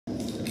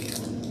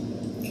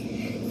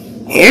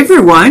Hey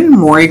everyone,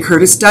 Maury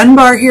Curtis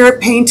Dunbar here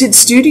at Painted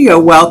Studio.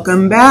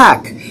 Welcome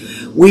back.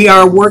 We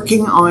are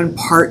working on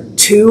part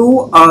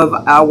 2 of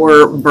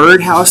our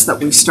birdhouse that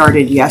we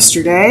started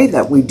yesterday,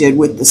 that we did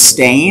with the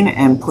stain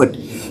and put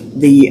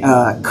the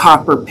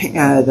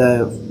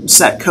the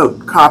set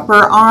coat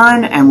copper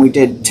on, and we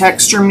did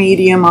texture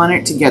medium on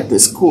it to get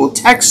this cool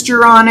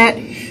texture on it.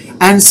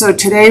 And so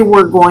today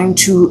we're going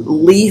to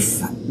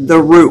leaf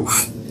the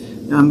roof.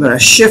 Now I'm going to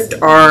shift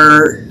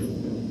our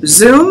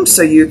zoom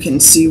so you can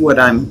see what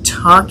I'm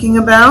talking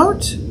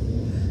about,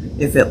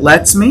 if it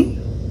lets me.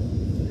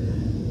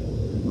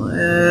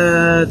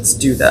 Let's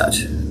do that.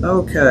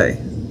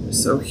 Okay,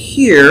 so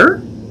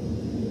here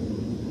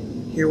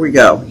we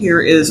go.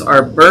 Here is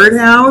our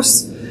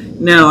birdhouse.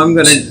 Now I'm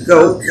going to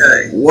go,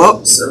 okay,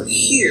 whoops, so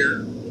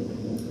here,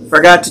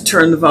 forgot to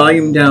turn the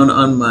volume down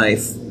on my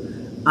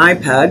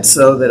iPad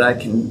so that I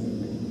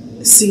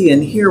can see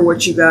and hear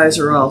what you guys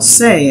are all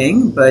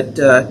saying, but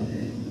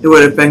it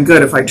would have been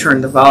good if I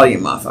turned the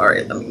volume off. All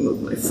right, let me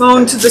move my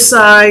phone to the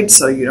side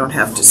so you don't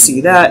have to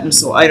see that, and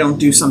so I don't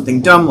do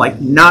something dumb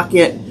like knock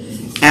it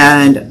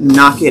and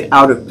knock it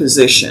out of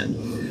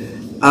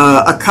position.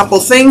 A couple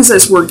things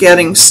as we're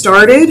getting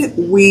started.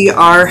 We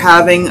are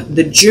having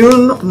the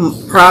June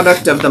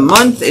product of the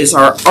month is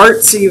our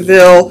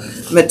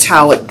Artsyville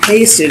metallic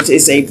paste. It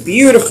is a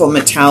beautiful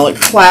metallic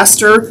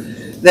plaster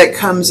that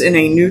comes in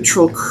a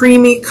neutral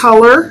creamy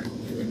color,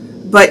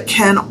 but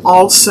can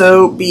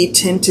also be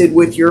tinted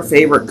with your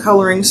favorite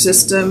coloring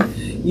system.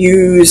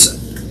 Use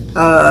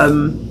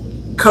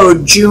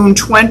code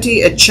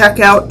June20 at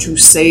checkout to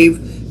save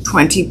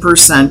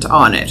 20%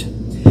 on it.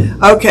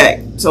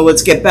 Okay, so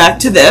let's get back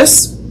to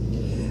this.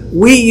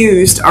 We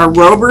used our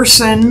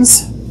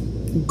Roberson's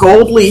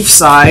gold leaf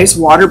size,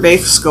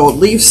 water-based gold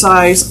leaf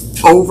size,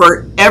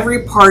 over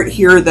every part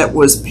here that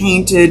was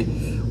painted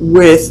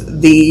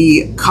with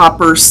the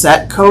copper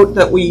set coat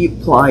that we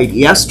applied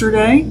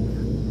yesterday.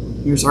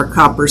 Here's our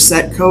copper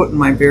set coat in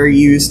my very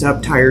used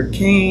up tired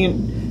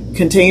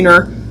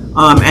container,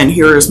 and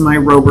here is my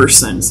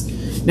Roberson's.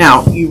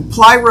 Now, you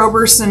apply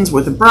Roberson's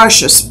with a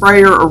brush, a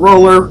sprayer, a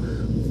roller,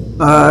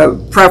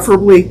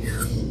 preferably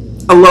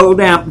a low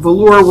damp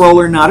velour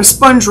roller, not a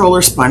sponge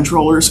roller. Sponge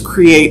rollers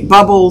create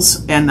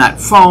bubbles, and that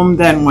foam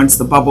then, once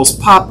the bubbles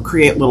pop,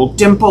 create little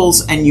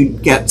dimples, and you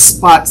get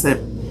spots that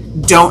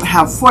don't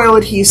have foil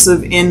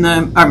adhesive in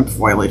them,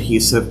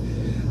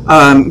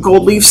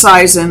 gold leaf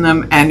size in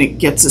them, and it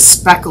gets a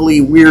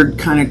speckly, weird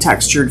kind of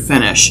textured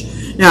finish.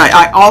 Now,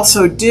 I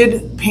also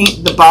did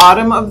paint the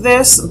bottom of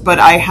this, but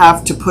I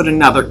have to put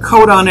another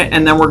coat on it,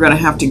 and then we're going to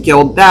have to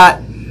gild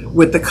that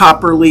with the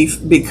copper leaf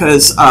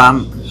because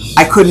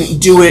I couldn't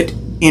do it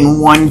in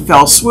one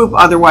fell swoop.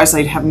 Otherwise,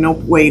 I'd have no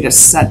way to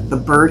set the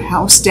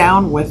birdhouse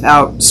down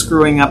without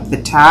screwing up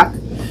the tack.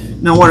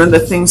 Now, one of the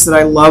things that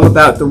I love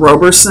about the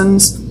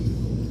Roberson's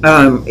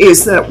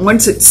is that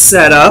once it's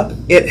set up,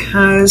 it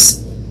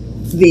has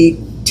the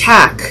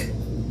tack,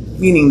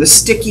 meaning the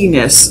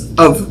stickiness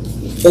of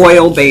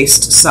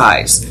oil-based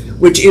size,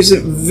 which is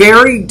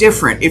very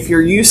different. If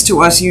you're used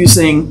to us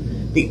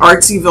using the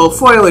Artsyville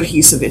foil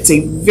adhesive, it's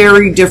a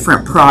very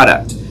different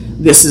product.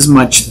 This is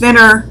much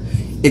thinner,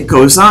 it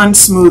goes on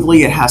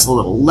smoothly, it has a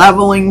little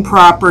leveling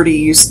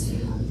properties,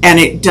 and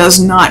it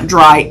does not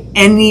dry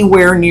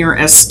anywhere near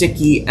as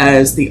sticky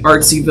as the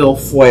Artsyville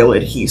foil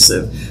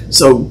adhesive.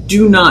 So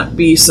do not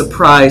be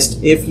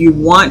surprised if you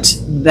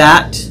want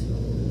that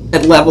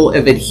at level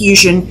of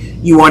adhesion.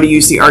 You want to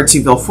use the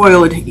Artsyville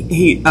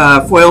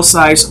foil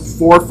size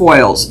for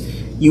foils.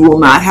 You will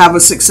not have a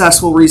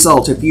successful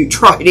result if you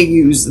try to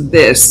use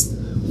this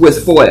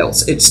with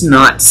foils. It's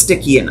not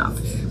sticky enough.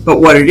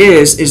 But what it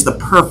is the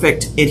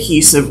perfect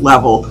adhesive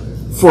level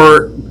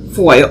for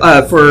foil,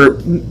 for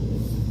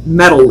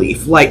metal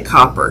leaf, like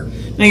copper.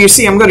 Now you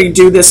see I'm going to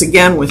do this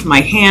again with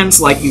my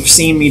hands like you've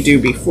seen me do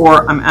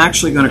before. I'm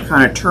actually going to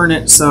kind of turn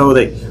it so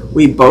that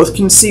we both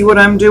can see what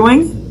I'm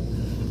doing.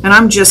 And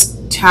I'm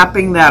just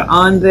tapping that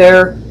on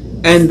there,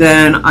 and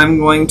then I'm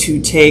going to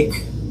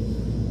take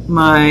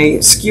my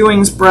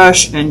skewings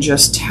brush and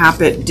just tap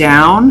it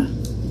down,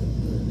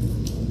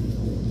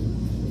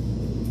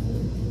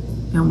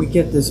 and we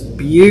get this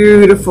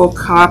beautiful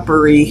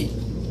coppery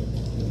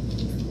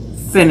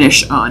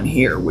finish on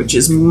here, which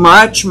is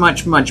much,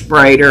 much, much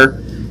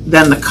brighter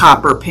than the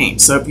copper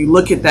paint. So if you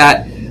look at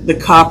that, the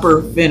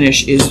copper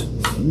finish is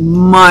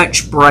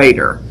much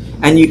brighter,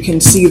 and you can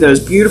see those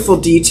beautiful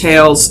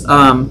details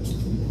of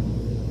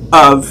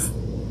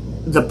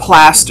the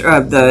plaster,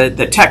 of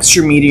the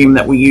texture medium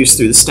that we use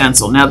through the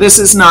stencil. Now this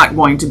is not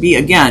going to be,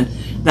 again,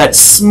 that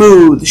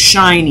smooth,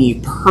 shiny,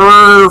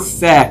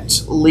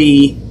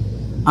 perfectly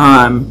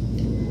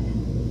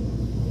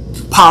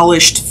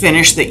polished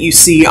finish that you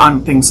see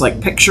on things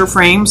like picture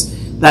frames.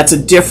 That's a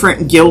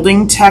different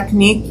gilding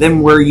technique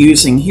than we're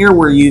using here.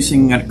 We're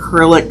using an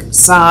acrylic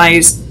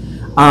size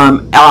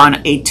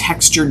on a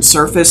textured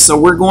surface, so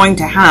we're going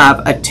to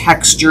have a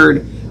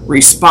textured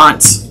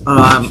response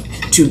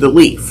to the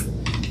leaf.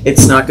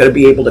 It's not going to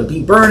be able to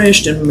be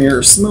burnished and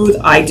mirror smooth.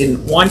 I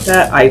didn't want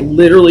that. I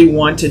literally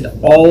wanted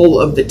all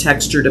of the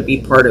texture to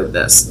be part of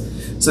this.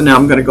 So now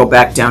I'm going to go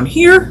back down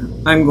here.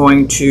 I'm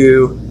going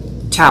to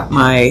tap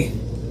my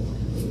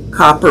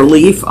copper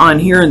leaf on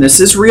here, and this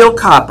is real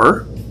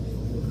copper.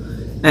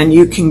 And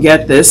you can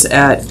get this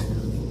at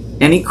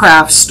any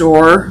craft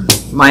store,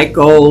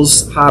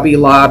 Michael's, Hobby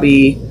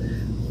Lobby.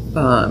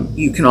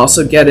 You can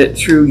also get it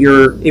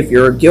through if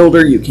you're a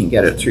gilder, you can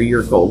get it through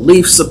your gold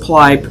leaf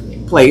supply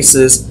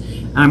places.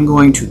 I'm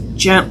going to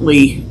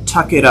gently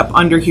tuck it up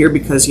under here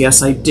because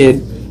yes, I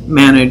did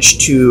manage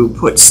to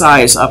put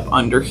size up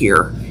under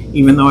here,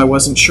 even though I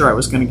wasn't sure I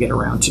was going to get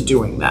around to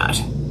doing that.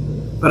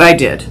 But I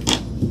did.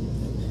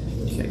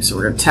 Okay, so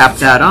we're going to tap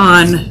that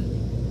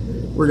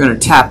on. We're going to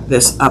tap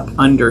this up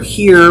under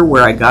here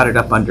where I got it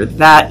up under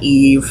that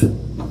eave.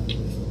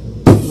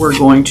 We're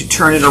going to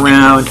turn it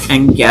around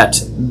and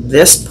get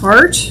this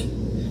part.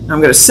 I'm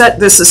going to set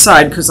this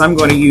aside because I'm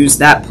going to use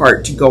that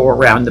part to go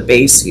around the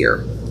base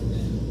here.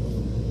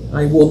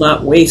 I will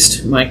not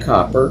waste my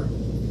copper,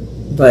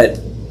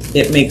 but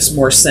it makes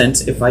more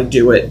sense if I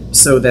do it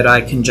so that I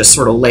can just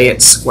sort of lay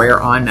it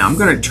square on. Now I'm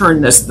going to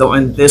turn this though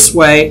in this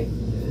way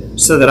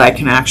so that I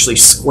can actually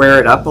square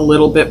it up a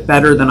little bit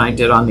better than I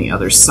did on the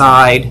other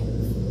side.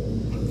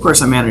 Of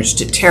course, I managed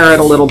to tear it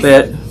a little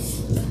bit.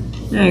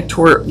 And I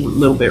tore it a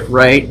little bit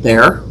right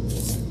there.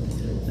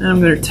 And I'm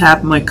going to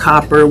tap my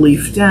copper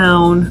leaf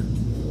down.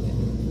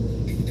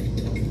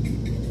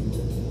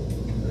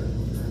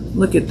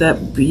 Look at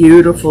that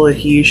beautiful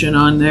adhesion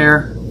on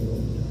there.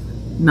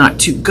 Not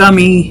too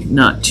gummy,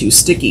 not too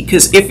sticky.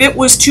 Because if it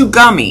was too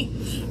gummy,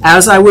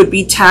 as I would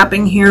be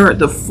tapping here,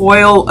 the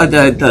foil,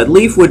 the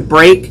leaf would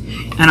break,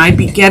 and I'd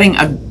be getting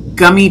a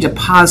gummy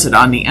deposit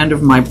on the end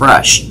of my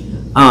brush.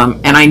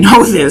 And I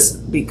know this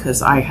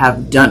because I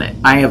have done it.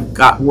 I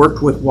have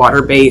worked with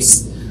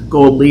water-based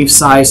gold leaf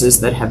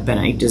sizes that have been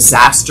a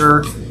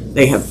disaster.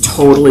 They have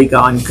totally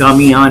gone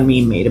gummy on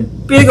me, made a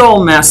big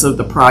old mess of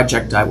the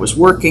project I was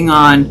working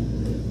on.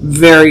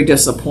 Very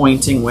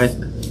disappointing with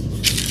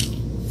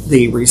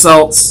the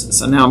results.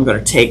 So now I'm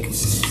going to take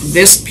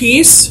this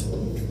piece.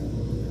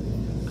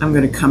 I'm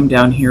going to come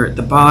down here at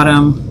the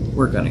bottom.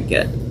 We're going to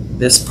get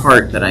this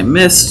part that I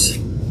missed.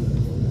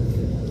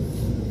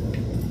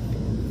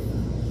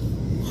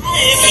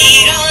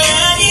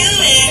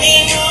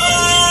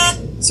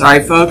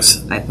 Sorry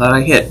folks, I thought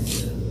I hit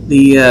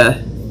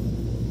the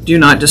do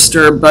not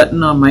disturb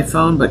button on my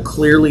phone, but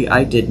clearly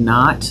I did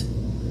not.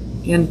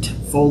 Again,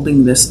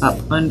 folding this up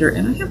under,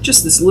 and I have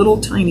just this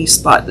little tiny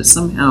spot that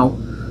somehow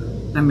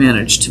I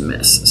managed to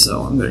miss.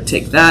 So I'm going to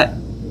take that,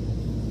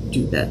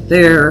 do that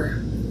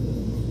there.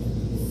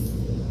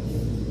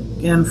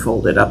 Again,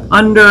 fold it up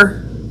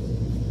under,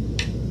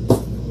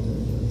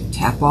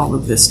 tap all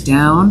of this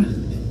down.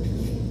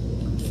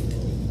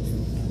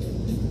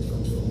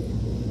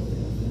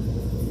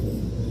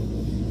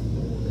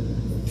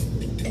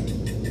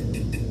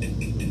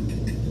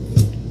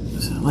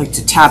 So I like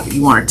to tap it.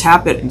 You want to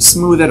tap it and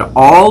smooth it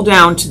all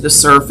down to the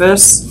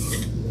surface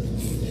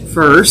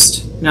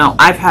first. Now,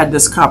 I've had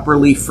this copper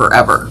leaf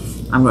forever.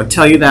 I'm going to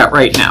tell you that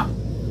right now.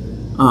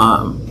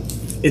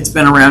 It's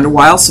been around a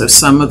while, so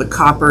some of the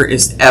copper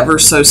is ever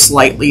so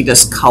slightly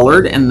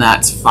discolored, and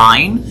that's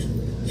fine.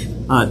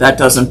 That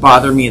doesn't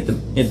bother me at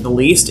the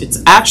least.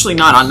 It's actually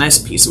not on this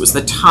piece. It was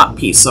the top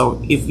piece.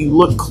 So if you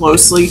look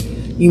closely,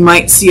 you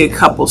might see a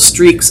couple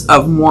streaks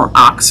of more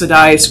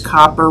oxidized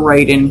copper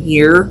right in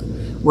here,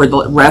 where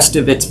the rest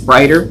of it's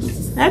brighter.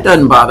 That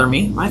doesn't bother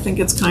me. I think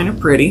it's kind of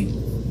pretty.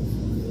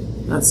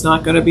 That's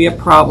not going to be a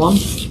problem.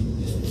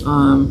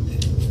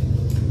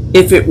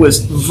 If it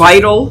was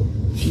vital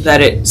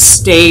that it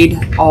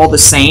stayed all the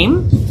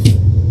same,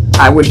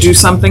 I would do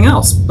something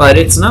else, but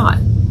it's not,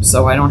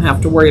 so I don't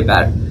have to worry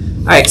about it.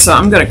 All right, so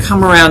I'm going to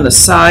come around the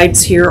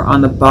sides here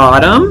on the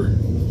bottom,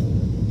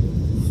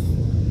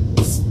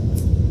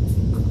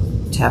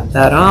 tap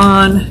that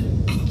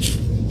on,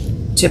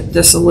 tip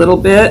this a little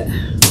bit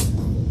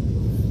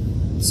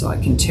so I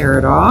can tear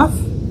it off.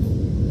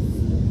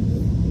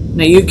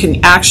 Now you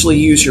can actually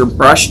use your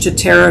brush to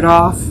tear it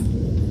off,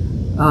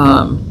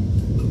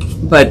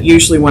 but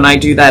usually when I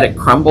do that, it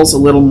crumbles a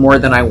little more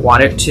than I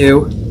want it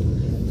to.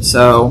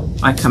 So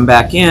I come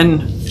back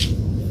in,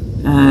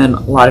 and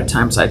a lot of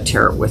times I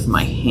tear it with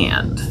my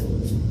hand.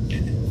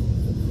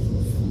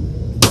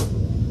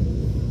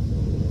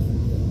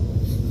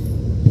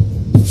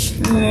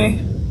 Okay,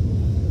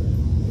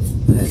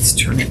 let's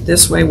turn it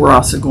this way. We're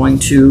also going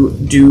to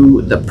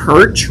do the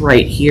perch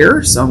right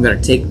here. So I'm going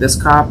to take this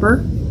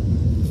copper,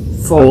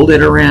 fold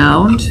it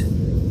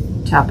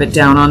around, tap it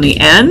down on the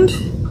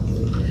end.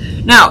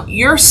 Now,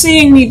 you're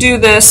seeing me do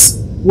this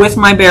with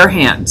my bare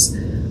hands.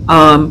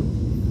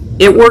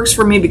 It works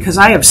for me because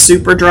I have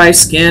super dry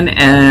skin,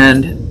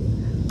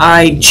 and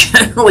I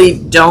generally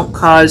don't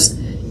cause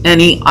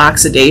any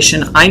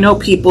oxidation. I know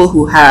people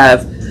who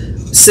have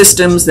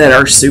systems that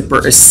are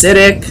super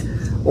acidic,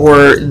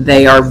 or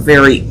they are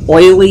very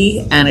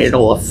oily, and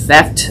it'll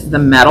affect the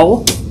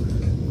metal.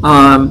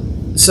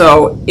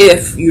 So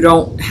if you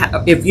don't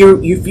have, if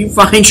you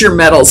find your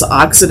metals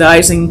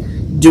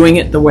oxidizing doing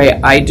it the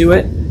way I do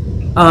it,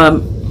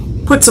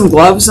 put some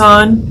gloves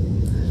on.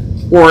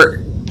 Or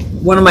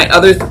one of my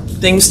other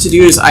things to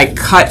do is I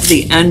cut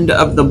the end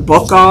of the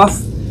book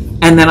off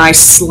and then I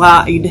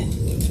slide.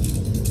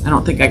 I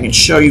don't think I can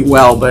show you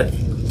well, but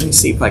let me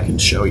see if I can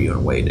show you a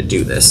way to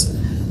do this.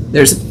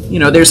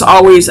 There's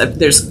always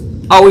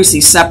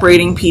these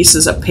separating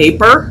pieces of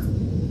paper.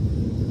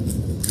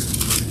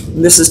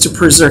 And this is to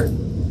preserve,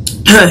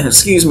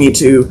 excuse me,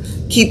 to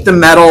keep the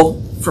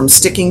metal from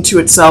sticking to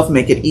itself,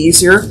 make it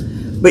easier.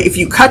 But if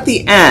you cut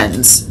the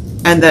ends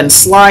and then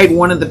slide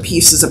one of the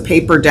pieces of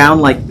paper down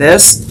like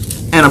this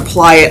and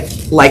apply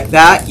it like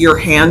that, your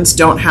hands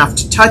don't have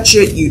to touch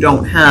it. You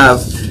don't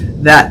have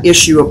that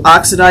issue of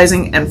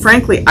oxidizing. And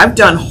frankly, I've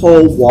done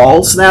whole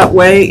walls that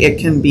way. It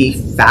can be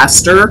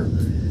faster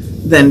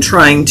than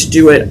trying to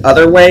do it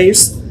other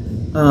ways.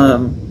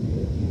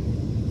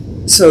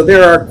 So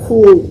there are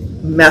cool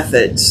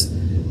methods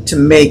to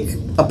make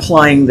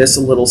applying this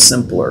a little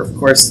simpler. Of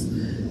course,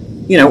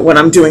 when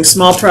I'm doing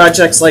small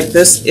projects like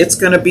this, it's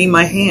going to be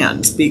my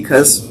hands,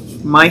 because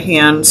my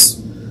hands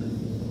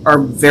are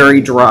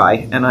very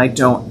dry and I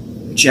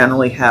don't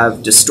generally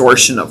have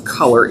distortion of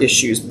color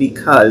issues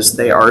because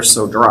they are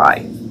so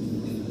dry.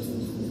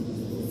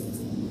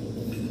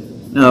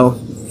 Now,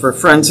 for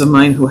friends of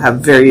mine who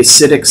have very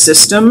acidic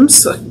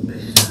systems,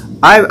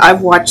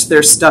 I've watched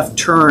their stuff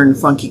turn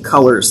funky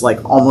colors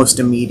like almost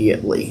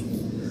immediately.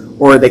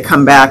 Or they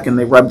come back and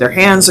they rub their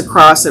hands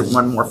across it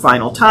one more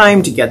final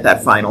time to get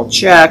that final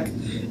check,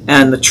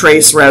 and the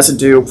trace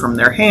residue from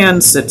their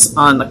hands sits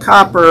on the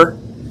copper,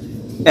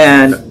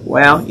 and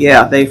well,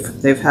 yeah,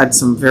 they've had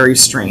some very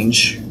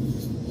strange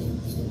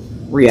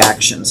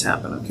reactions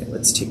happen. Okay,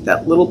 let's take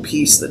that little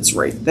piece that's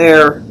right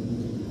there.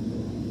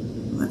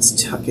 Let's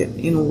tuck it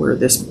in where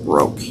this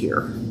broke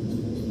here.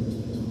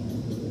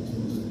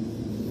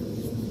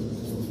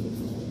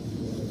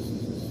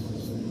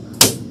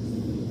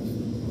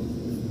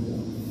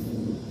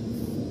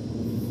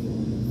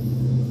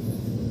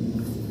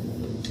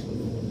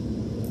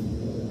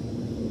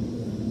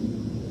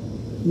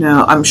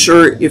 Now, I'm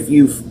sure if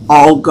you've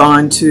all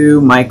gone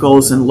to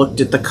Michael's and looked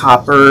at the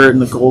copper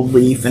and the gold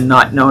leaf and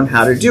not known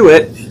how to do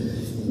it,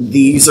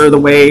 these are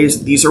ways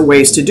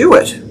to do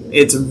it.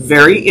 It's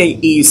very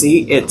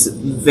easy. It's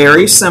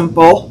very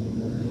simple.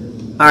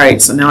 All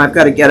right, so now I've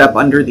got to get up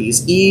under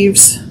these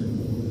eaves.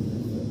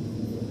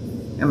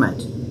 Come on.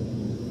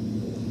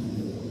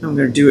 I'm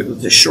going to do it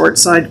with the short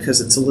side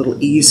because it's a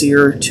little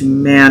easier to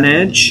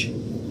manage.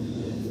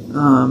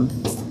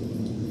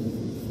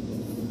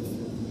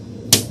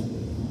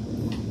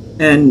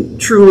 And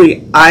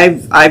truly,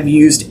 I've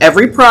used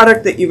every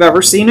product that you've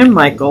ever seen in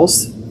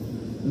Michael's.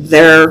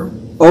 They're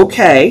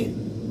okay,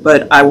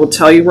 but I will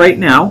tell you right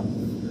now,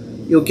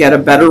 you'll get a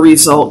better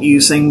result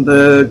using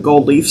the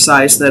gold leaf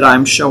size that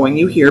I'm showing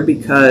you here,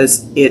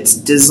 because it's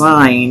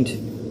designed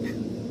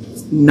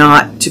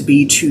not to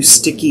be too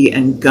sticky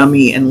and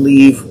gummy and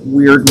leave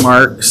weird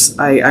marks.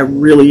 I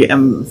really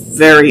am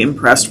very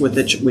impressed with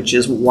it, which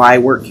is why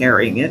we're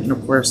carrying it. And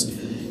of course,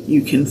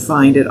 you can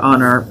find it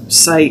on our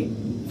site,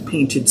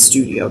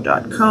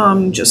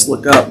 paintedstudio.com. Just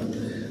look up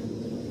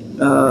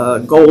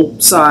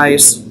gold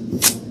size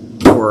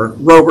or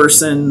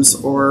Roberson's,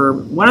 or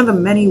one of the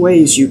many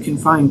ways you can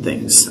find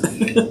things.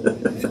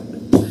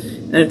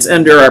 And it's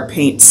under our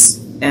paints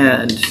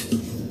and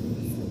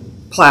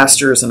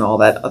plasters and all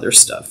that other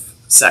stuff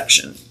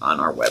section on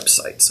our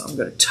website. So I'm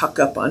going to tuck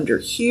up under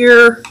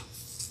here.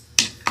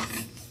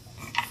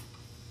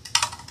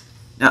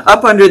 Now,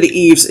 up under the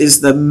eaves is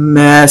the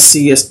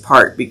messiest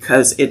part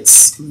because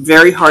it's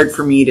very hard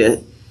for me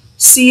to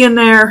see in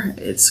there.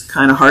 It's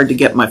kind of hard to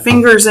get my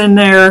fingers in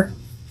there.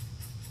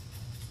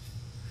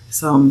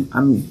 So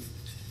I'm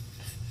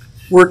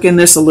working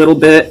this a little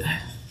bit.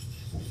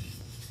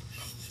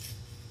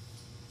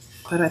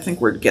 But I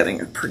think we're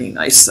getting a pretty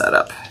nice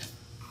setup.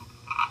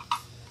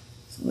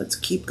 So let's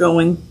keep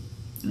going.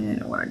 And I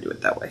don't want to do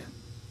it that way.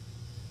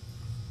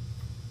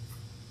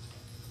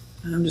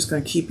 I'm just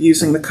going to keep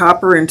using the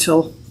copper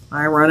until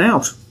I run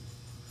out.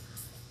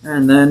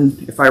 And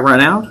then if I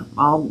run out,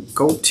 I'll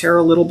go tear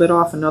a little bit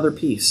off another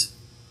piece.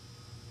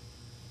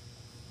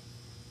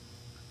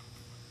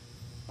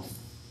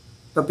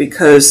 But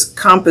because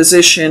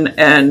composition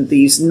and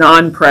these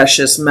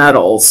non-precious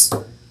metals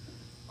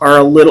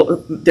are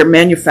they're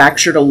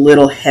manufactured a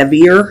little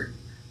heavier,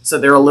 so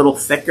they're a little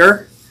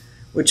thicker,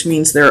 which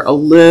means they're a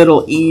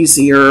little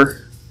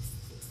easier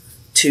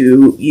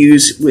to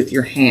use with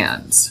your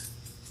hands.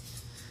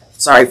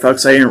 Sorry,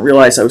 folks, I didn't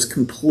realize I was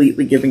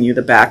completely giving you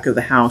the back of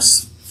the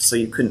house so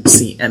you couldn't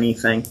see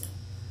anything.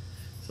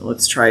 So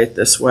let's try it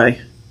this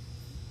way.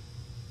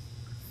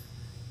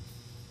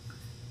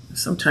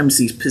 Sometimes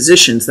these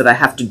positions that I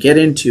have to get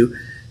into,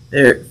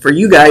 for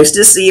you guys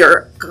to see,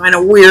 are kind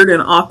of weird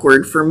and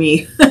awkward for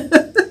me.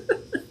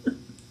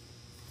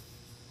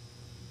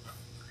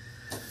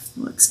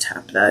 Let's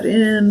tap that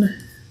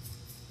in.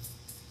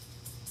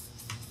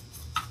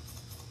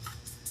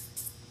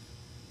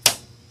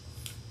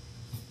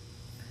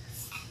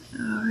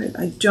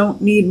 I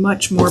don't need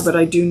much more, but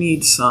I do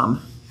need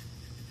some.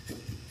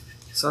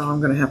 So I'm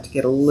going to have to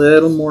get a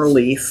little more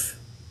leaf.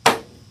 So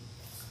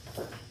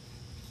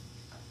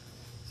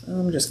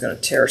I'm just going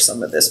to tear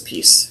some of this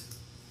piece.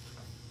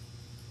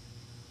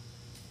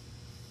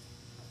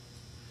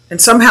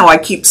 And somehow I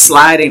keep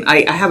sliding.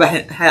 I have a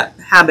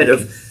habit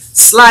of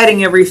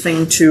sliding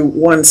everything to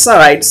one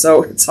side,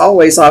 so it's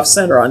always off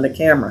center on the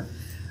camera.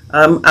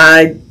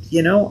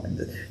 You know,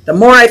 the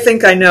more I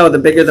think I know, the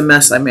bigger the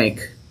mess I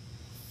make.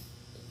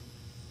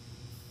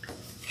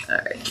 All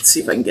right, let's see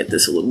if I can get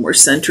this a little more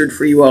centered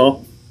for you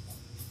all.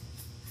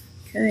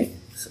 Okay,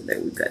 so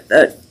there we've got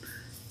that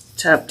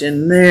tapped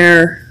in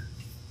there.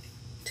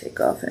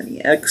 Take off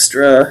any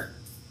extra.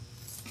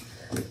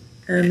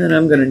 And then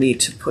I'm going to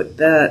need to put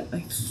that, I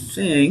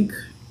think,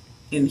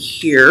 in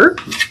here.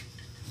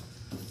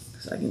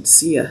 Because I can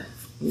see a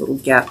little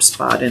gap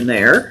spot in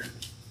there.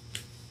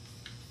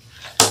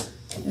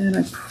 And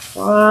I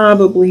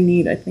probably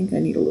need, I think I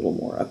need a little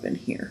more up in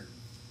here.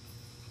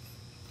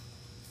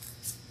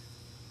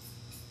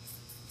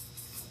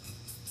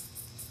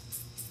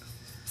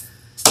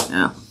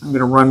 Now, I'm going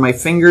to run my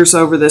fingers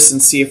over this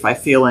and see if I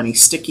feel any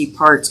sticky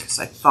parts, because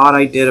I thought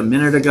I did a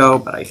minute ago,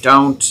 but I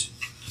don't.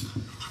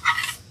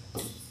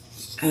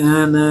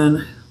 And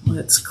then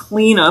let's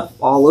clean up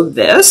all of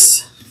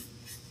this.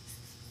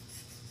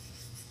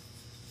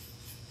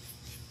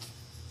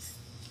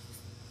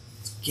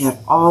 Let's get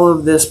all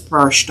of this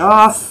brushed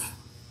off.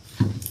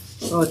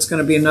 Oh, it's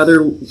going to be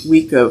another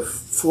week of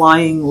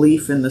flying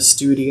leaf in the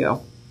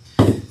studio.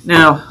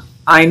 Now,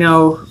 I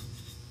know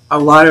a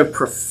lot of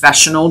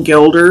professional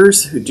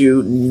gilders who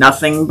do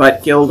nothing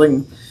but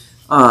gilding.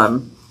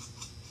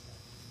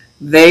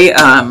 They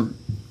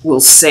will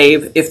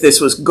save, if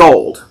this was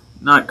gold,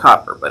 not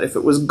copper, but if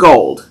it was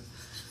gold,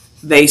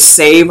 they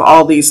save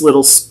all these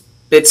little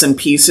bits and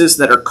pieces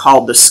that are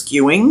called the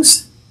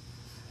skewings,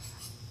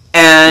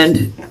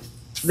 and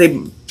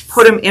they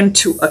put them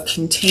into a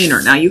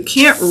container. Now, you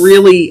can't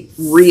really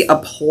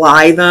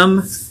reapply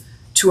them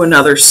to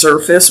another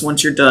surface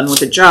once you're done with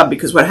the job,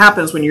 because what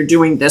happens when you're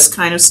doing this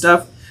kind of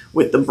stuff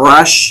with the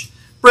brush,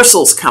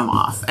 bristles come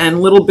off, and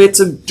little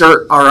bits of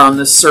dirt are on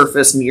the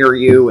surface near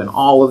you, and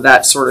all of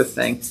that sort of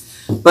thing.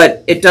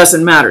 But it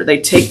doesn't matter. They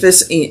take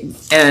this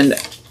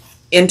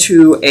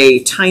into a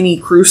tiny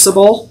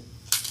crucible,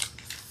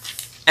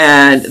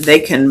 and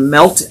they can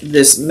melt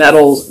these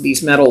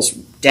metals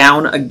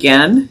down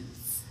again,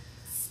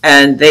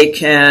 and they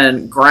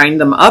can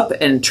grind them up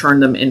and turn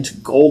them into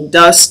gold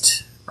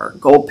dust or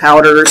gold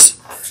powders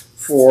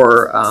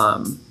for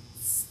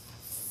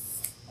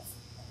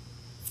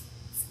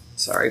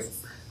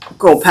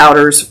gold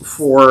powders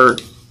for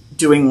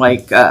doing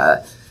like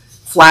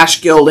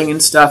flash gilding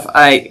and stuff.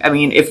 I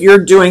mean, if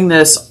you're doing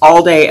this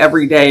all day,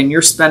 every day, and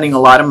you're spending a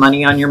lot of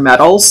money on your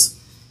metals,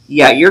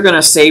 yeah, you're going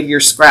to save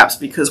your scraps,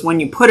 because when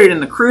you put it in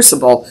the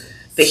crucible,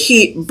 the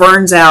heat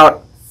burns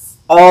out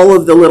all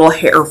of the little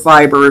hair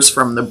fibers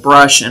from the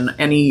brush and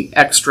any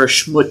extra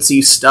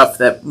schmutzy stuff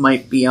that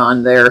might be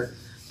on there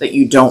that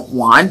you don't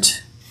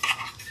want.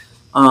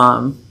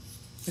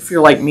 If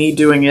you're like me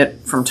doing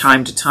it from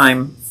time to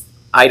time,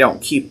 I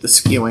don't keep the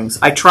skewings.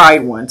 I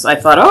tried once. I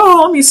thought,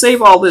 oh, let me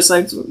save all this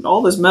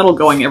metal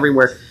going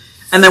everywhere.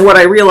 And then what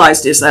I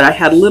realized is that I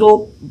had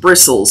little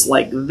bristles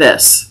like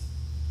this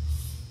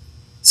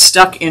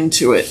stuck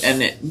into it,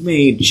 and it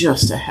made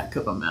just a heck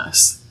of a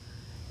mess.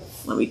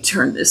 Let me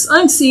turn this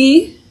on,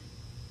 see?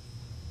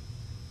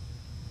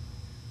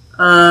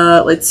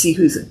 Let's see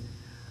who's in.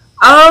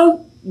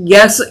 Oh,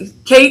 yes,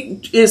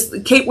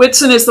 Kate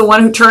Whitson is the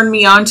one who turned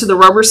me on to the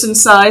Robertson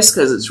size,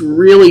 because it's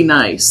really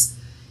nice.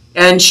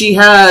 And she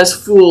has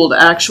fooled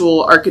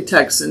actual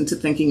architects into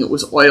thinking it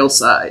was oil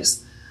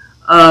size.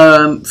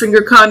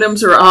 Finger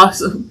condoms are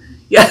awesome.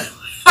 Yeah.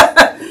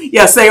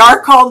 Yes, they are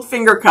called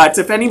finger cuts.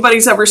 If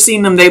anybody's ever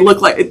seen them, they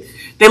look like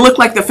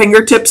the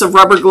fingertips of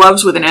rubber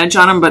gloves with an edge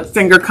on them, but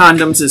finger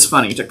condoms is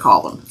funny to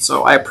call them.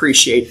 So I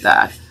appreciate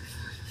that.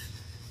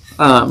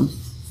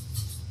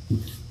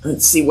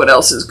 Let's see what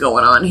else is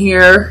going on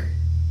here.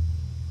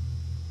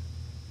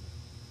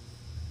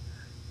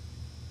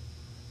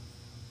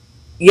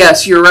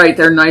 Yes, you're right.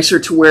 They're nicer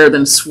to wear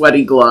than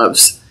sweaty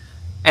gloves.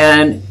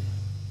 And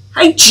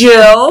hi,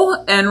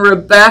 Jill and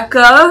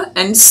Rebecca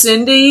and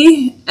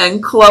Cindy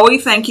and Chloe.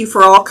 Thank you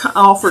for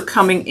all for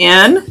coming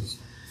in.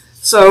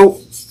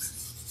 So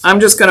I'm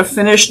just going to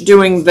finish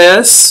doing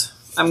this.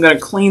 I'm going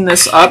to clean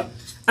this up.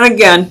 And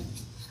again,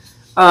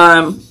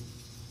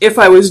 if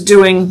I was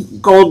doing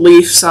gold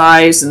leaf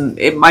size, and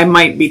I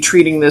might be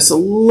treating this a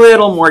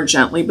little more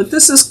gently, but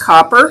this is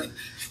copper.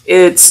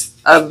 It's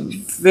a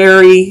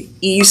very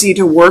easy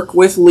to work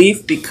with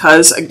leaf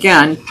because,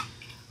 again,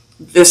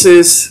 this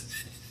is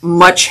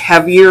much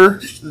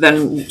heavier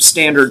than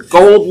standard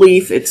gold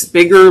leaf. It's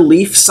bigger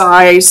leaf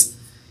size,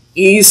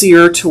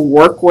 easier to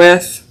work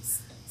with.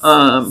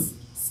 And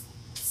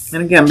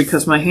again,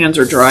 because my hands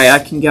are dry, I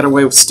can get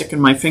away with sticking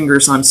my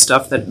fingers on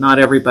stuff that not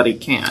everybody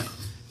can.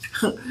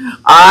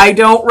 I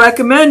don't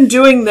recommend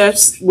doing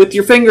this with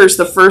your fingers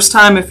the first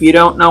time if you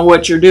don't know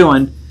what you're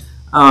doing.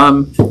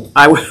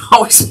 I would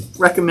always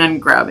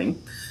recommend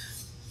grabbing,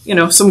 you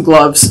know, some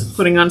gloves,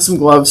 putting on some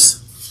gloves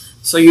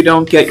so you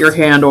don't get your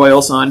hand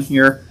oils on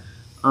here.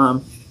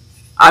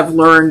 I've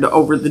learned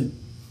over the,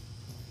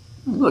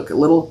 look, a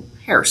little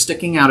hair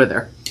sticking out of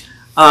there.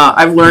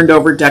 I've learned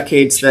over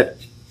decades that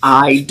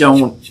I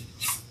don't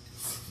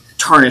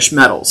tarnish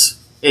metals.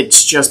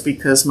 It's just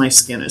because my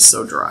skin is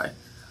so dry.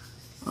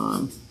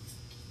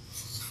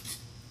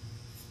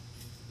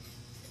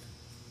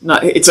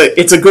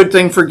 It's a good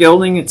thing for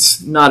gilding.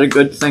 It's not a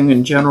good thing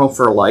in general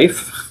for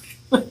life.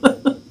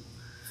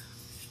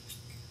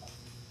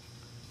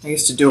 I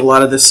used to do a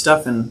lot of this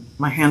stuff and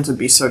my hands would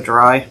be so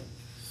dry.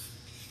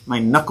 My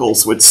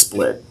knuckles would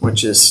split,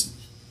 which is,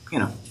 you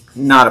know,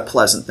 not a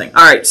pleasant thing.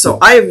 All right, so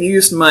I have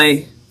used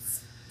my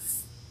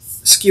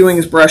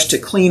skewing brush to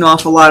clean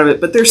off a lot of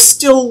it, but there's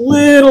still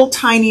little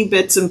tiny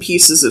bits and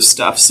pieces of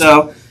stuff.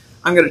 So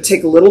I'm going to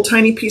take a little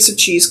tiny piece of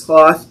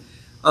cheesecloth.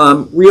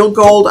 Real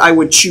gold, I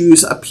would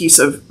choose a piece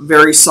of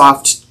very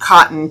soft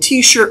cotton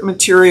t-shirt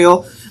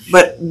material,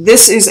 but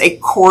this is a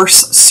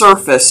coarse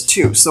surface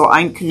too, so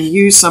I can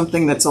use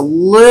something that's a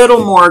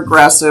little more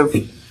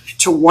aggressive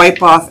to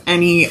wipe off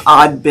any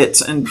odd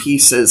bits and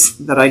pieces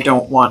that I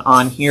don't want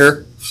on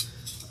here.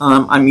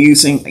 I'm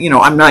using, you know,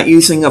 I'm not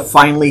using a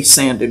finely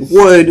sanded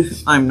wood.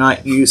 I'm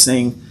not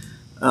using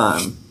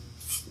a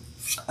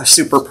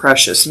super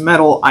precious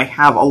metal. I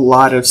have a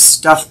lot of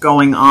stuff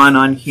going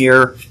on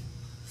here.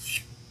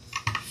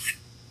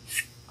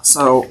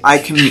 So I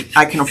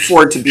can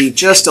afford to be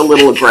just a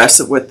little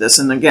aggressive with this.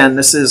 And again,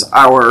 this is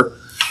our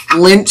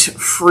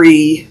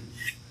lint-free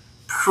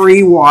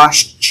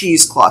pre-washed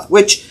cheesecloth,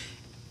 which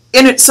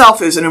in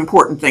itself is an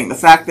important thing. The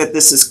fact that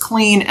this is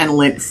clean and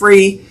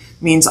lint-free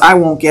means I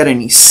won't get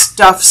any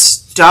stuff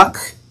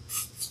stuck,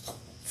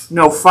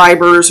 no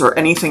fibers or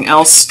anything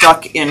else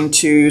stuck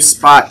into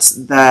spots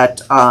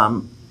that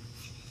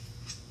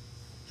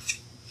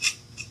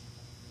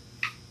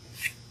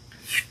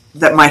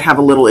that might have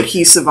a little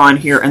adhesive on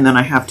here, and then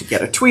I have to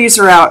get a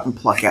tweezer out and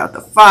pluck out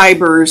the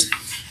fibers.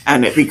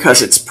 And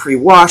because it's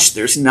pre-washed,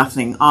 there's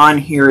nothing on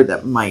here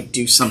that might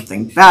do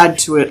something bad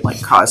to it,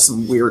 like cause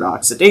some weird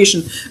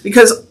oxidation.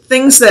 Because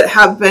things that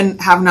have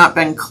not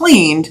been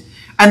cleaned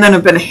and then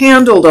have been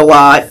handled a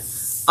lot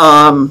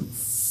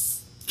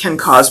can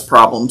cause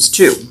problems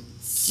too.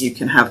 You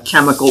can have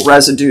chemical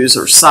residues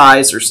or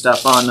size or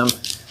stuff on them.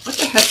 What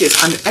the heck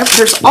is under?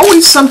 There's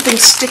always something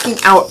sticking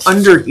out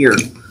under here.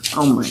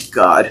 Oh my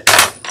God.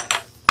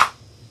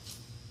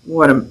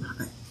 What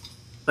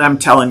I'm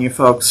telling you,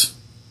 folks.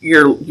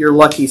 You're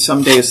lucky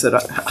some days that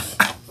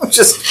I'm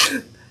just,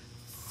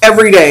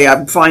 every day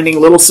I'm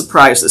finding little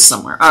surprises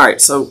somewhere. All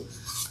right, so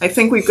I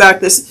think we've got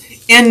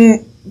this.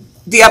 In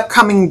the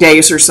upcoming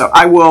days or so,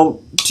 I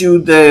will do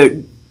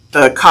the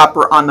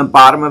copper on the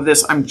bottom of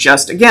this. I'm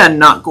just, again,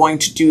 not going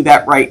to do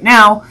that right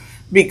now,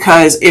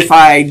 because if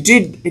I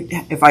do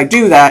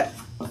that,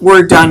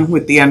 we're done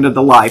with the end of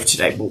the live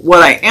today. But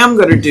what I am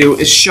going to do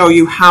is show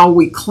you how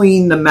we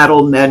clean the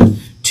metal and then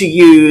to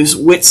use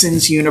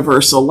Whitson's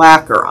Universal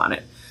Lacquer on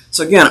it.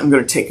 So again, I'm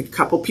going to take a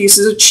couple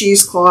pieces of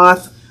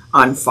cheesecloth.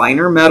 On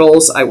finer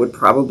metals, I would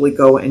probably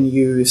go and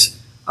use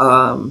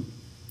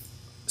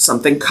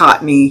something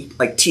cottony,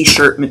 like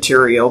t-shirt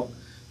material,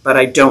 but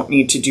I don't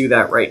need to do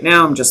that right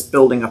now. I'm just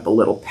building up a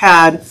little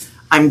pad.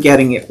 I'm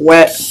getting it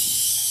wet.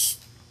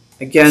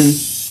 Again,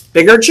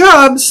 bigger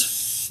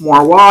jobs,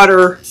 more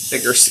water,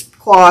 bigger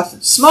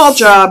cloth, small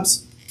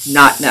jobs,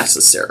 not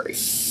necessary.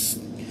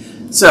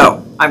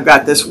 So I've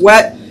got this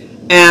wet,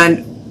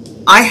 and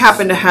I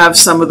happen to have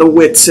some of the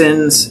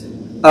Whitson's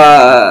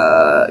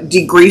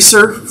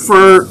degreaser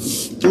for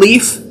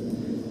leaf.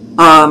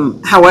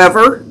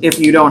 However, if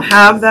you don't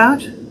have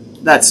that,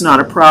 that's not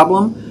a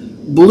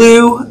problem.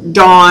 Blue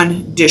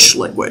Dawn dish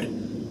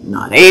liquid.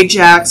 Not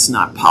Ajax,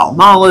 not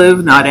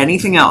Palmolive, not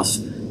anything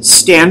else.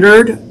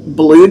 Standard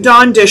Blue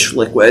Dawn dish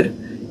liquid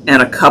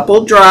and a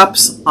couple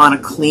drops on a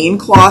clean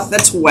cloth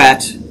that's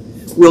wet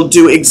will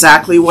do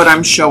exactly what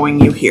I'm showing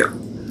you here.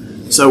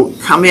 So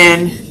come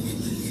in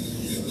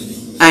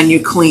and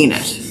you clean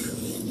it.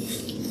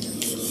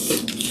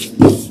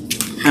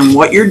 And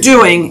what you're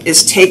doing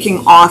is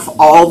taking off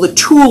all the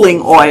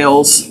tooling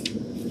oils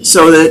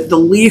so that the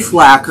leaf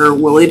lacquer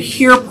will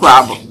adhere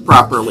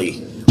properly.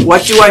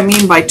 What do I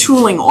mean by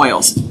tooling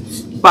oils?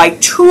 By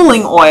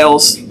tooling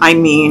oils, I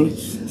mean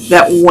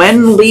that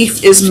when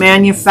leaf is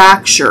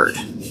manufactured,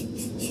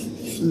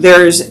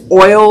 there's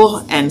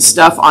oil and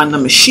stuff on the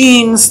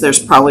machines.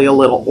 There's probably a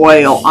little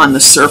oil on the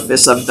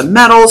surface of the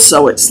metal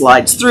so it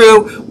slides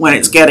through when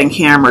it's getting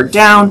hammered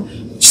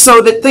down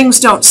so that things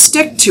don't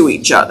stick to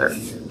each other.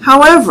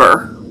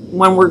 However,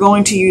 when we're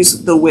going to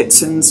use the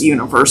Whitson's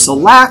Universal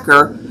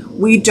Lacquer,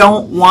 we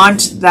don't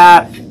want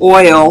that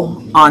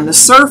oil on the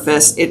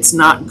surface. It's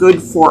not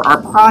good for our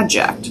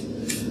project.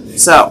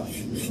 So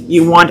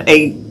you want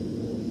a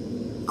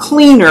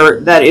cleaner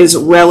that is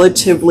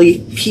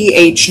relatively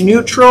pH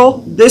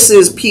neutral. This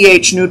is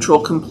pH neutral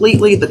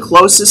completely, the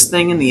closest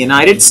thing in the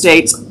United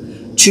States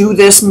to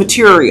this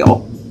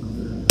material.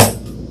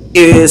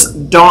 is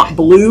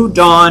Blue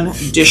Dawn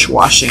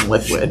dishwashing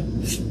liquid.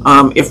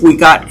 If we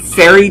got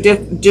fairy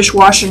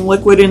dishwashing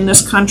liquid in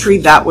this country,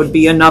 that would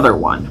be another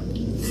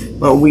one.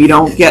 But we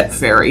don't get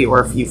fairy,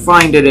 or if you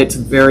find it, it's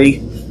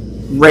very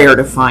rare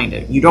to find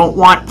it. You don't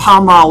want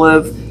palm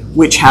olive,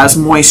 which has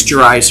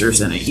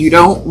moisturizers in it. You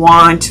don't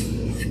want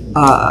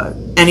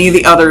any of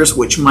the others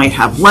which might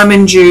have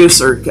lemon juice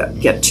or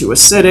get too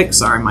acidic.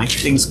 Sorry, my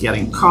thing's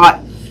getting caught.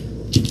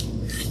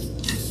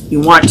 You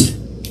want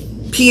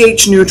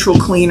pH neutral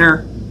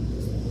cleaner.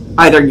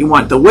 Either you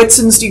want the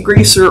Whitson's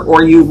degreaser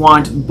or you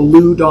want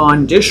Blue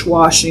Dawn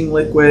dishwashing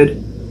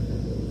liquid.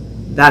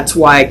 That's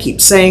why I keep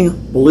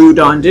saying Blue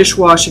Dawn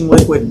dishwashing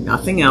liquid,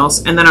 nothing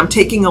else. And then I'm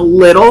taking a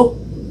little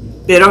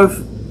bit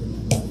of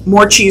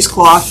more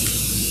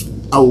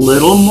cheesecloth, a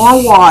little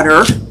more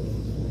water,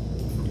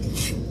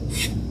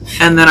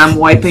 and then I'm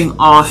wiping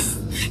off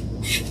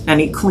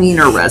any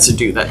cleaner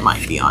residue that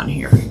might be on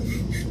here.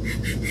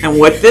 And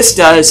what this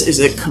does is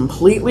it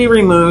completely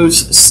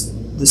removes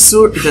the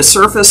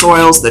surface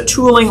oils, the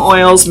tooling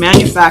oils,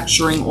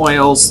 manufacturing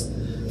oils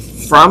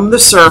from the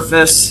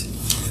surface,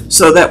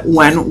 so that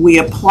when we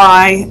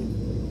apply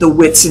the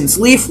Whitson's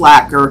leaf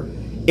lacquer,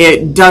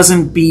 it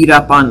doesn't bead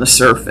up on the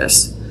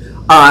surface.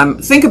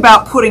 Think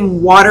about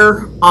putting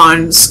water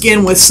on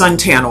skin with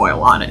suntan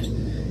oil on it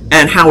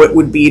and how it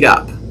would bead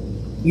up.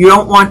 You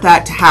don't want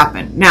that to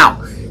happen.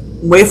 Now,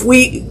 if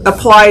we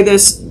apply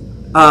this,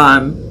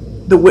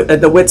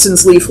 the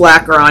Whitson's leaf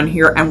lacquer on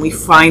here, and we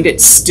find it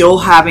still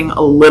having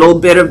a little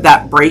bit of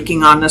that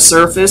breaking on the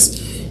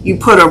surface, you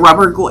put a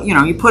rubber glove,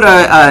 you put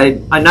a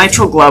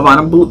nitrile glove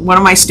on, one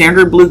of my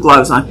standard blue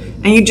gloves on,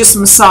 and you just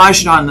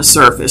massage it on the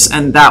surface,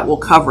 and that will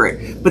cover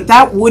it. But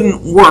that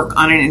wouldn't work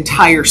on an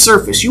entire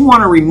surface. You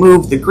want to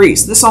remove the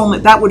grease.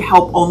 That would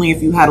help only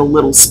if you had a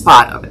little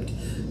spot of it.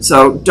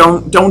 So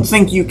don't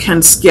think you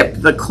can skip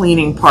the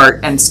cleaning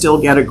part and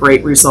still get a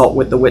great result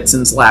with the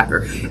Whitson's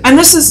lacquer. And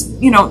this is,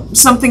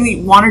 something that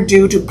you want to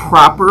do to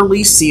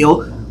properly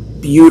seal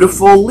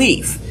beautiful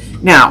leaf.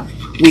 Now,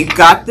 we've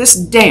got this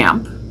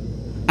damp,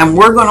 and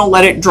we're going to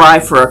let it dry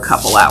for a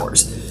couple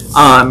hours.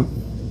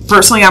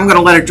 Personally, I'm going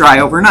to let it dry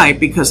overnight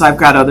because I've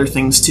got other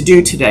things to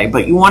do today,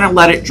 but you want to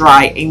let it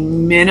dry a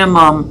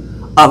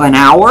minimum of an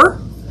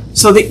hour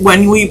so that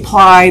when we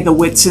apply the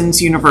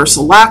Whitson's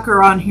Universal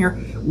Lacquer on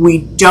here, we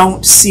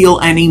don't seal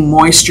any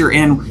moisture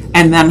in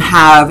and then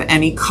have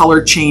any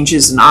color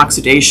changes and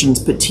oxidations,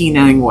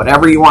 patinaing,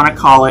 whatever you want to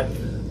call it,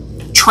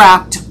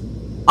 trapped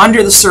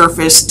under the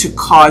surface to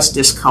cause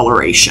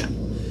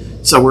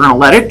discoloration. So we're going to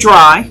let it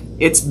dry.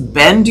 It's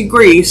been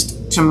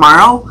degreased.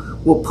 Tomorrow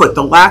we'll put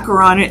the lacquer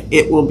on it.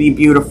 It will be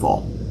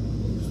beautiful.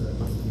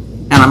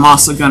 And I'm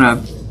also going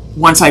to,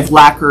 once I've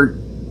lacquered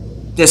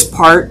this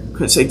part,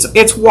 because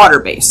it's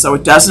water-based, so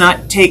it does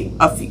not take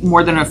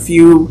more than a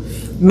few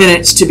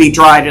minutes to be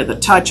dry to the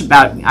touch.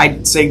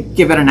 I'd say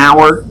give it an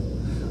hour.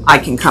 I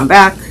can come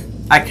back.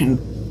 I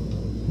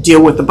can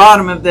deal with the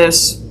bottom of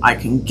this. I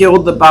can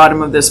gild the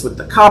bottom of this with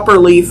the copper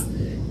leaf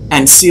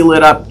and seal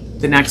it up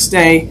the next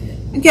day.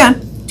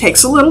 Again,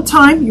 takes a little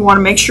time. You want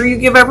to make sure you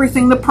give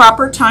everything the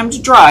proper time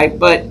to dry,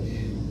 but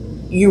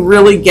you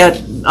really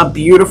get a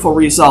beautiful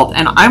result.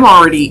 And I'm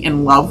already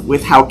in love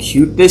with how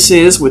cute this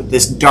is with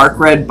this dark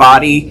red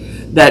body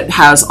that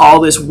has all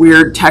this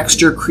weird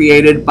texture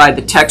created by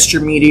the texture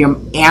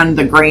medium and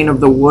the grain of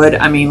the wood.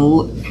 I mean,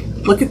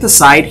 look at the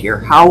side here.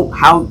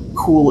 How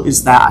cool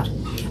is that?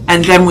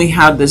 And then we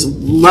have this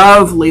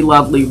lovely,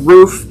 lovely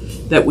roof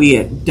that we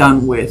had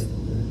done with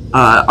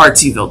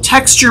Artsyville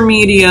texture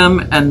medium,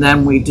 and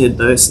then we did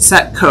the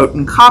set coat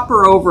and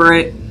copper over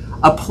it,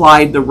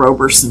 applied the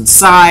Roberson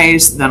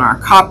size, then our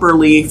copper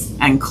leaf,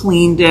 and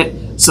cleaned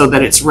it so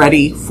that it's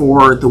ready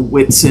for the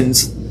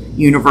Whitson's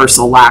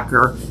Universal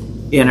Lacquer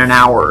in an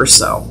hour or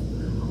so.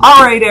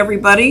 All right,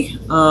 everybody,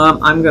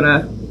 I'm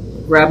gonna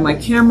grab my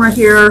camera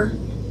here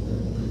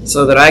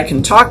so that I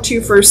can talk to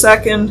you for a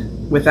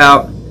second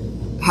without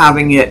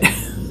having it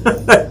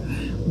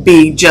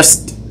be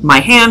just my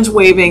hands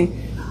waving.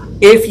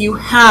 If you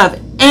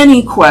have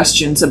any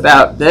questions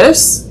about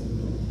this,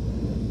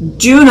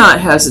 do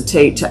not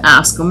hesitate to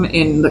ask them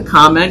in the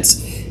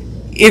comments.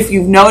 If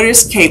you've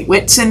noticed, Kate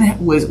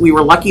Whitson, we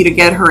were lucky to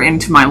get her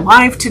into my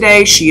live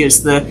today. She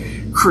is the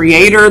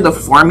creator, the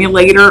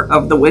formulator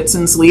of the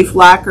Whitson's leaf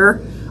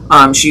lacquer.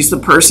 She's the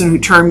person who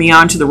turned me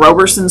on to the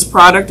Roberson's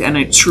product, and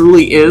it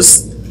truly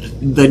is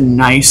the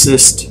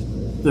nicest,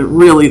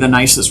 really the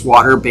nicest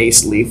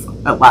water-based leaf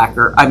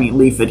lacquer,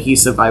 leaf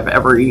adhesive I've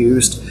ever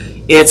used.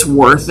 It's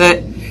worth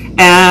it.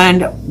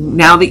 And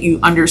now that you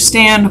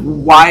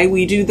understand why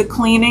we do the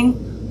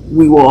cleaning,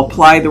 we will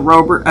apply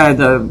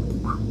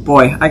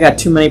boy, I got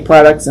too many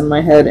products in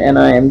my head and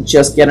I am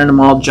just getting them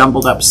all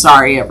jumbled up.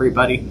 Sorry,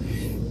 everybody.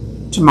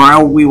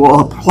 Tomorrow we will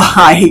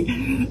apply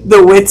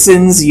the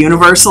Whitson's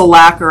Universal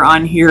Lacquer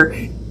on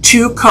here.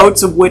 2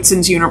 coats of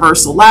Whitson's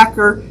Universal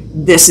Lacquer.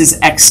 This is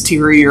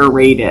exterior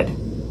rated.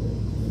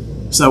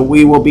 So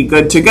we will be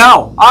good to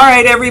go. All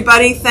right,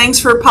 everybody. Thanks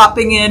for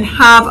popping in.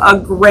 Have a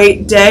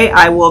great day.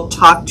 I will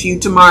talk to you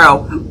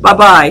tomorrow.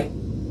 Bye-bye.